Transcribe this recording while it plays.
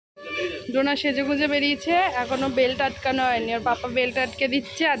ডোনা সেজে গুজে বেরিয়েছে, এখনো বেল্ট আটকানো হয়নি। ওর পাপা বেল্ট আটকে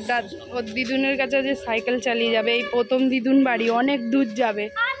দিচ্ছে। আর ওর দিদুনের কাছে যে সাইকেল চালিয়ে যাবে, এই প্রথম দিদুন বাড়ি, অনেক দূর যাবে।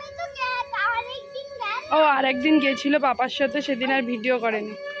 ও আর একদিন গেছিল পাপার সাথে, সেদিন আর ভিডিও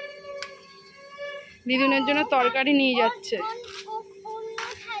করেনি। দিদুনের জন্য তরকারি নিয়ে যাচ্ছে।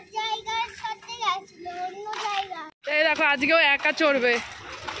 এই দেখো আজকেও একা চড়বে,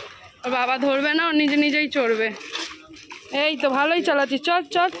 ওর বাবা ধরবে না, ও নিজে নিজেই চড়বে। এই তো ভালোই চালাচ্ছি, চল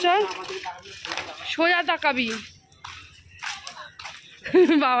চল চল, সোজা তাকাবি,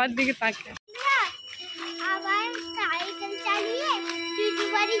 বাবার দিকে তাকে।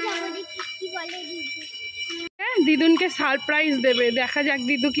 দিদুনকে সারপ্রাইজ দেবে, দেখা যাক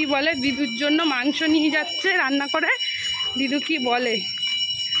দিদু কি বলে। দিদুর জন্য মাংস নিয়ে যাচ্ছে রান্না করে, দিদু কি বলে,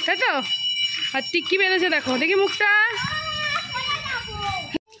 তাই তো। আর টিক্কি বেঁধেছে, দেখো দেখি মুখটা।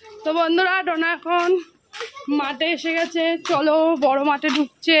 তো বন্ধুরা, ডোনা এখন মাঠে এসে গেছে, চলো বড় মাঠে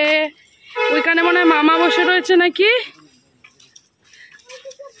ঢুকছে। ওইখানে মনে হয় মামা বসে রয়েছে নাকি,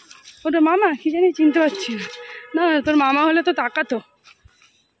 ওটা মামা কি জানি, চিনতে পারছি না। না তোর মামা হলে তো তাকাতো।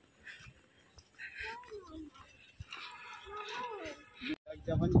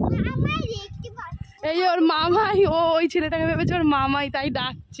 এই ওর মামাই, ও ওই ছেলেটাকে ভেবেছে ওর মামাই, তাই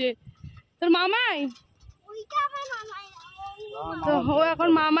ডাকছে। তোর মামাই তো, ও এখন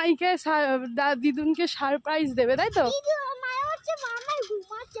মামাইকে দিদুনকে সারপ্রাইজ দেবে, তাই তো।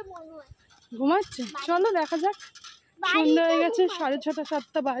 ঘুমাচ্ছে, চলো দেখা যাক। সন্ধ্যা হয়ে গেছে, 6:30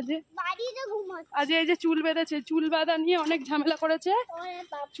 7টা বাজে। আজ এই যে চুল বেঁধেছে, চুল বাঁধা নিয়ে অনেক ঝামেলা করেছে,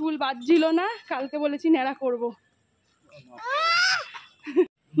 চুল বাঁধছিল না। কালকে বলেছি ন্যাড়া করবো।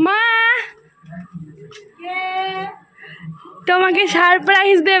 মা তোমাকে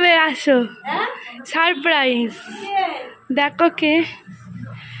সারপ্রাইজ দেবে, আসো। সারপ্রাইজ দেখো কে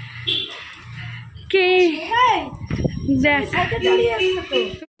কে দেখ।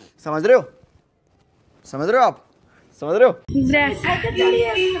 समझ रहे हो आप समझ रहे हो?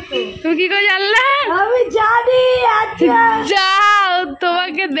 তুমি কি করে জানলে? আমি জানি, যাও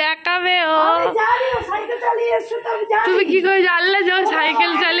তোমাকে দেখাবে ও। সাইকেল চালিয়ে এসছে, তুমি কি করে জানলে যে ও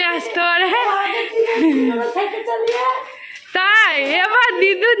সাইকেল চালিয়ে আসতে পারে? তাই এবার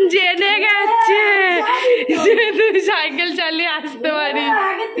দিদুন জেনে গেছে যে তুই সাইকেল চালিয়ে আসতে পারিস।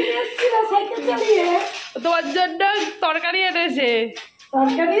 তোমার জন্য তরকারি এনেছে।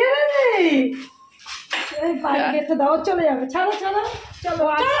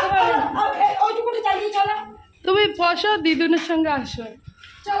 তুমি বসো, দিদুনের সঙ্গে আসো।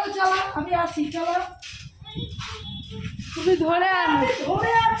 চলো চলো, আমি আসি, চলো। তুমি ধরে আনো।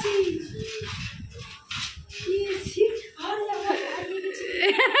 ধরে আছি।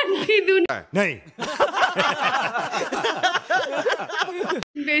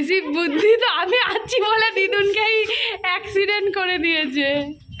 বেশি বুদ্ধি তো আমি আছি বলে দিদুনকেই অ্যাক্সিডেন্ট করে দিয়েছে।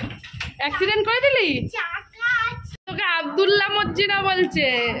 অ্যাক্সিডেন্ট করে দিলি? তোকে আব্দুল্লাহ মজ্জিনা বলছে।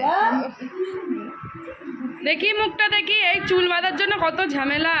 দেখি মুখটা দেখি। এই চুল বাঁধার জন্য কত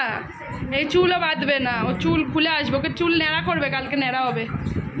ঝামেলা। এই চুলও বাঁধবে না, ও চুল খুলে আসবে। ওকে চুল ন্যাড়া করবে, কালকে ন্যাড়া হবে।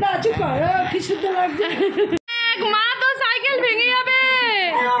 না চুপ কর, কি সুন্দর লাগছে। মা তো সাইকেল ভেঙে যাবে।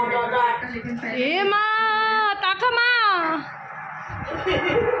 এ মা তাকা মা,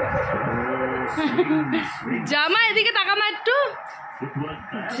 জামা এদিকে তাকা মা একটু।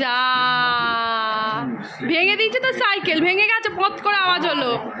 যা ভেঙে দিয়েছে তো, সাইকেল ভেঙে গেছে, পথ করে আওয়াজ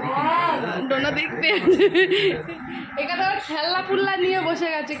হলো। ডোনা দেখতে এখানে খেলনা পুল্লা নিয়ে বসে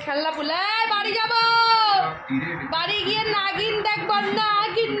গেছে। খেলনা পুল্লা, বাড়ি যাবো, বাড়ি গিয়ে নাগিন দেখবো।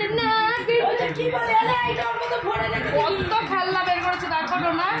 নাগিন কত খেলনা বের করেছে দেখো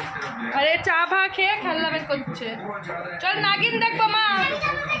ডোনা। আরে চা ভা খেয়ে খেলনা বের করছে। চল নাগিন দেখবো মা।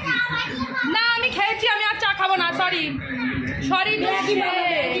 না আমি খেয়েছি, আমি আর চা খাবো না। Sorry sorry.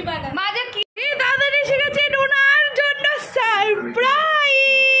 মাঝে কি দাদা এসে গেছে ডোনার জন্য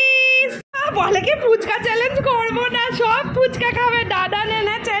সারপ্রাইজ। বলে কি ফুচকা চ্যালেঞ্জ করবো না, সব ফুচকা খাবে। দাদা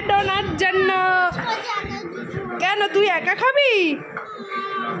এনেছে ডোনার জন্য। কেন তুই একা খাবি?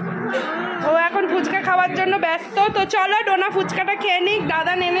 ও এখন ফুচকা খাওয়ার জন্য ব্যস্ত। তো চলো ডোনা ফুচকাটা খেয়ে নিক,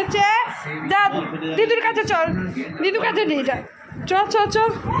 দাদা এনেছে। যা দিদুর কাছে চল, দিদুর কাছে নিয়ে যা। চল চল চল।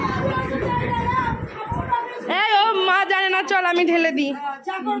 এই ও মা জানে না, চল আমি ঢেলে দিই।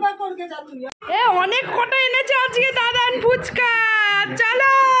 এ অনেক কটা এনেছে আজকে দাদা ফুচকা।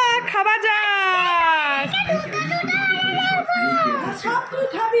 চলো খাওয়া যাক।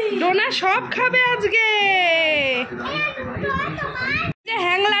 ডোনা সব খাবে আজকে।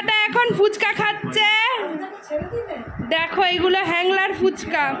 হ্যাংলাটা এখন ফুচকা খাচ্ছে। দেখো এইগুলো হ্যাংলার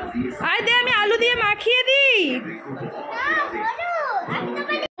ফুচকা। আয় দে, আমি আলু দিয়ে মাখিয়ে দিই।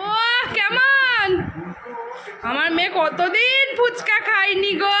 ও কেমন? আমার মেয়ে কতদিন ফুচকা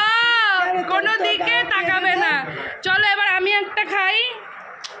খায়নি গো। কোনো দিকে তাকাবে না। চলো এবার আমি একটা খাই।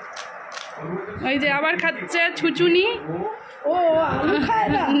 ওই যে আবার খাচ্ছে ছুচুনি। ও আলু খায়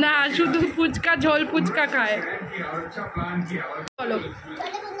না? না, শুধু ফুচকা, ঝোল ফুচকা খায়। বলো,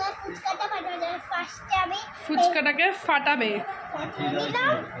 ফুচকাটাকে ফাটাবে।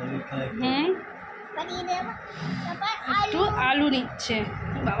 একটু আলু নিচ্ছে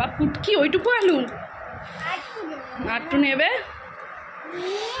বাবা, ফুটকি ওইটুকু আলু আটটু নেবে,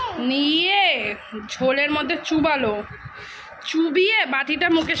 নিয়ে ঝোলের মধ্যে চুবালো, চুবিয়ে বাটিটা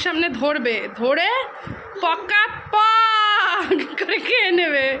মুখের সামনে ধরবে, ধরে পকা পক করে খেয়ে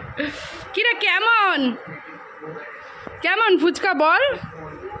নেবে। কিরে কেমন কেমন ফুচকা বল,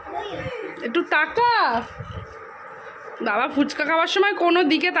 একটু তাকা। বাবা ফুচকা খাওয়ার সময় কোনো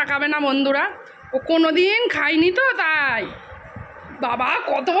দিকে তাকাবে না বন্ধুরা, ও কোনো দিন খাইনি তো তাই। বাবা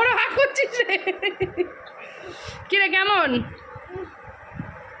কত বড় হাঁক করছিস রে। কিরে কেমন?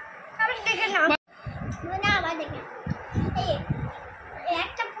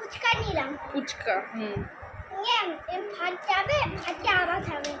 একটা ফুচকা নিলাম, ফুচকা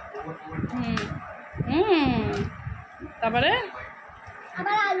তারপরে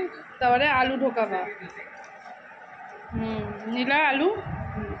তারপরে আলু ঢোকাবা। নিলা আলু,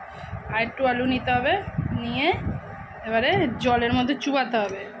 আর একটু আলু নিতে হবে, নিয়ে এবারে জলের মধ্যে চুবাতে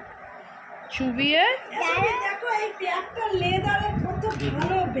হবে, চুবিয়ে। দেখো এই ব্যাগটা লেদারের, কত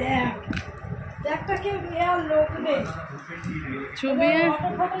ভালো ব্যাগ। ব্যাগটা কেউ নেওয়ার লোক নেই, চুবিয়ে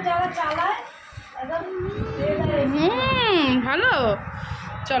ফটো যারা চালায় একদম লেদারের। ভালো।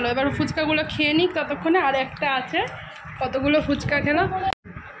 চলো এবার ফুচকাগুলো খেয়ে নিক ততক্ষণে, আর একটা আছে। কতগুলো ফুচকা খেলো?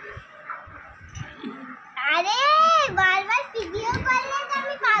 আরে বারবার ভিডিও করলে তো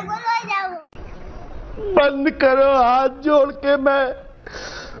আমি পাগল হয়ে যাব। बंद करो, हाथ जोड़ के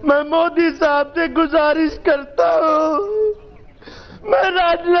मैं मोदी साहब से गुजारिश करता हूँ, मैं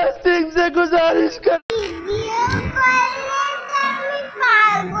राजनाथ सिंह से गुजारिश कर। ভিডিও করলে তো আমি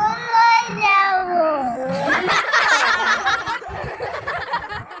পাগল হয়ে যাব।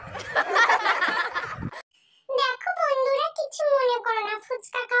 দেখো বন্ধুরা, কিছু মনে করো না,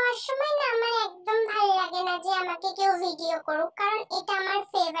 ফুচকা খাওয়ার সময় না আমার একদম ভালো লাগে না যে আমাকে কেউ ভিডিও করুক, কারণ এটা আমার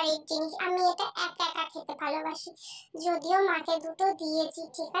ফেভারিট জিনিস। আমি এটা একা একা খেতে ভালোবাসি। যদিও মাকে দুটো দিয়েছি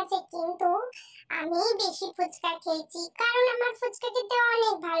ঠিক আছে, কিন্তু আমি বেশি ফুচকা খেয়েছি কারণ আমার ফুচকা খেতে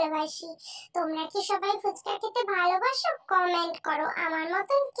অনেক ভালোবাসি। তোমরা কি সবাই ফুচকা খেতে ভালোবাসো? কমেন্ট করো। আমার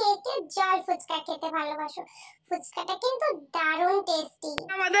মতন কে কে জল ফুচকা খেতে ভালোবাসো? ফুচকাটা কিন্তু দারুণ টেস্টি।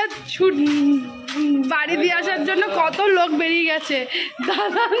 আমাদের বাড়ি দিয়ে আসার জন্য কত লোক বেরিয়ে গেছে,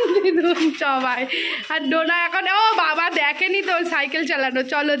 দাদা দিদুন সবাই। আর ডোনা এখন, ও বাবা দেখেনি তো সাইকেল চালানো,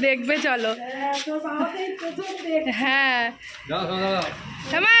 চলো দেখবে চলো। হ্যাঁ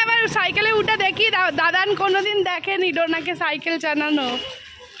হ্যাঁ, এবার সাইকেলে উঠে দেখি। দাদান কোনোদিন দেখেনি ডোনাকে সাইকেল চালানো,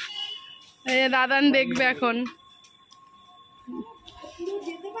 দাদান দেখবে এখন।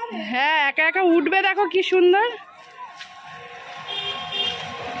 হ্যাঁ একা একা উঠবে, দেখো কি সুন্দর।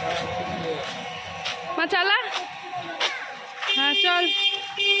 মা চালা, হ্যাঁ চল,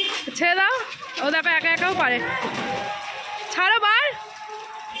 ছেড়ে দাও। ও দেখো একা একাও পারে, ছাড়ো, পারে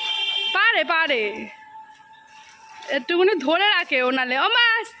পারে, একটুখানি ধরে রাখে ও, নালে ও মা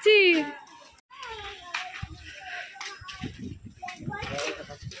আসছি।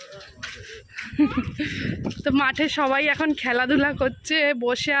 তো মাঠে সবাই এখন খেলাধুলা করছে,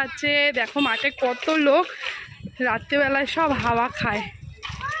 বসে আছে। দেখো মাঠে কত লোক, রাত্রেবেলায় সব হাওয়া খায়,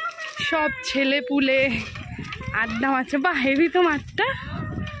 সব ছেলে পুলে আড্ডা মারছে। বা হেভি তো মাঠটা।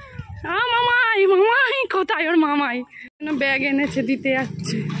 মামাই মামাই কোথায়? ওর মামাই ব্যাগ এনেছে, দিতে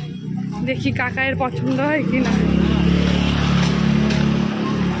যাচ্ছে। দেখি কাকায়ের পছন্দ হয় কিনা।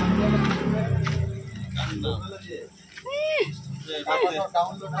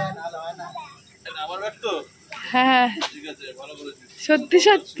 হ্যাঁ সত্যি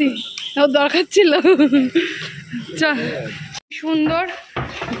সত্যি ও দরকার ছিল। চল, সুন্দর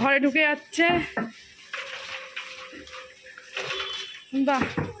ঘরে ঢুকে যাচ্ছে। বাহ,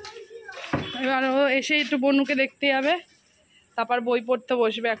 এবার ও এসে একটু বনুকে দেখতে যাবে, তারপর বই পড়তে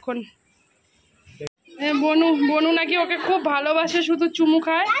বসবে এখন। বনু নাকি ওকে খুব ভালোবাসে, শুধু চুমু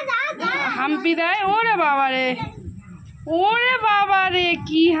খায়, হাম্পি দেয়। ওরে বাবারে, ওরে বাবারে,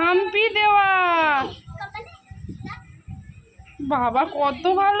 কি হাম্পি দেওয়া! বাবা কত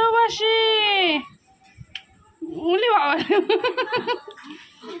ভালোবাসে, বলি বাবা।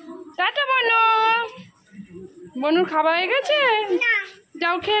 টাটা বনু, বনুর খাওয়া হয়ে গেছে?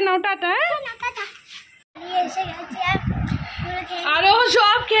 যাও খেয়ে নাও, টাটা। আরো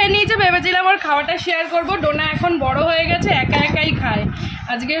সব খেয়ে নিয়েছে, ভেবেছিলাম ওর খাওয়াটা শেয়ার করবো। ডোনা এখন বড় হয়ে গেছে, একা একাই খায়।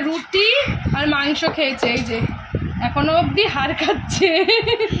 আজকে রুটি আর মাংস খেয়েছে, এই যে এখনো অবধি হার খাচ্ছে।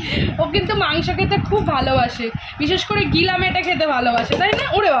 ও কিন্তু মাংস খেতে খুব ভালোবাসে, বিশেষ করে গিলা মেটে খেতে ভালোবাসে, তাই না?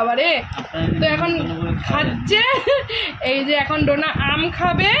 ওরে বাবা রে, তো এখন খাচ্ছে। এই যে এখন ডোনা আম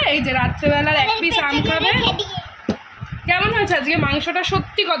খাবে, এই যে রাত্রেবেলার এক পিস আম খাবে। কেমন হয়েছে আজকে মাংসটা?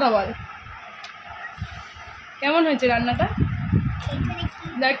 সত্যি কথা বল, কেমন হয়েছে রান্নাটা?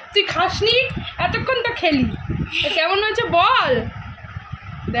 দেখ তুই খাসনি, এতক্ষণ তো খেলি, কেমন হয়েছে বল।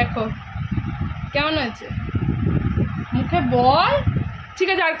 দেখো কেমন হয়েছে, মুখে বল। ঠিক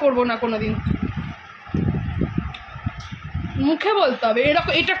আছে, আর করবো না কোনোদিন, মুখে বলতে হবে।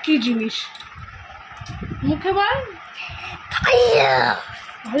 এরকম এটা কি জিনিস, মুখে বল।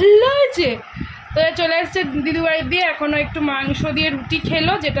 ভালো হয়েছে। তো চলে এসছে দিদিবাড়ি দিয়ে, এখনো একটু মাংস দিয়ে রুটি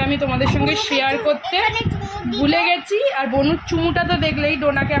খেলো, যেটা আমি তোমাদের সঙ্গে শেয়ার করতে ভুলে গেছি। আর বনুর চুমুটা তো দেখলেই,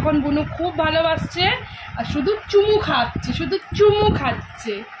 ডোনাকে এখন বনু খুব ভালোবাসছে আর শুধু চুমু খাচ্ছে, শুধু চুমু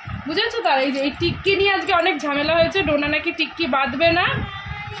খাচ্ছে, বুঝেছো? তার এই যে এই টিক্কি নিয়ে আজকে অনেক ঝামেলা হয়েছে, ডোনা নাকি টিক্কি বাঁধবে না,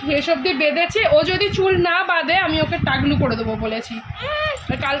 সেসব দিয়ে বেঁধেছে। ও যদি চুল না বাঁধে আমি ওকে টাগলু করে দেবো বলেছি।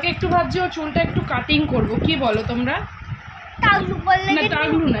 কালকে একটু ভাবছি ও চুলটা একটু কাটিং করবো, কি বলো তোমরা? না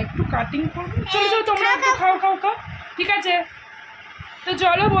টাগলু না, একটু কাটিং করবো। চলো চলো তোমরা একটু খাও খাও খাও, ঠিক আছে? তো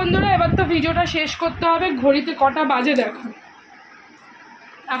চলো বন্ধুরা, এবার তো ভিডিওটা শেষ করতে হবে। ঘড়িতে কটা বাজে দেখো,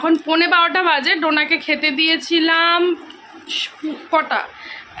 এখন 11:15 বাজে। ডোনাকে খেতে দিয়েছিলাম কটা,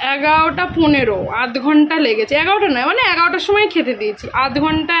 11:15, আধ ঘন্টা লেগেছে। 11টা নয়, মানে 11টার সময় খেতে দিয়েছি, আধ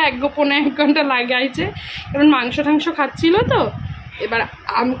ঘন্টা পৌনে 1 ঘন্টা লাগাইছে, কারণ মাংস টাংস খাচ্ছিল তো। এবার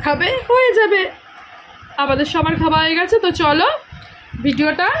আম খাবে, হয়ে যাবে। আমাদের সবার খাওয়া হয়ে গেছে। তো চলো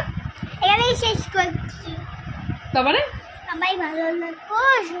ভিডিওটা এখানেই শেষ করছি। তারপরে সবাই ভালো থাকো,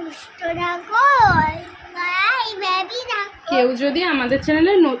 সুস্থ থাকো, বাই বেবি থাকো। কেউ যদি আমাদের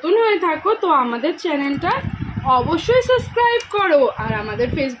চ্যানেলে নতুন হয়ে থাকো তো আমাদের চ্যানেলটা অবশ্যই সাবস্ক্রাইব করো, আর আমাদের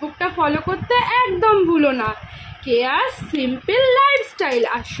ফেসবুকটা ফলো করতে একদম ভুলো না, কেয়া সিম্পল লাইফস্টাইল।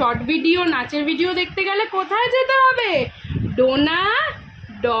 আর শর্ট ভিডিও, নাচের ভিডিও দেখতে গেলে কোথায় যেতে হবে?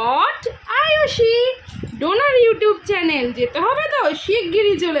 Dona.Aayushi, ডোনার ইউটিউব চ্যানেল যেতে হবে তো,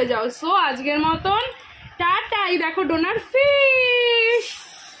 শিগগিরই চলে যাও। সো আজকের মতন টাটাই। দেখো ডোনার ফিশ,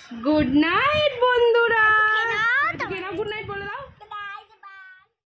 গুড নাইট।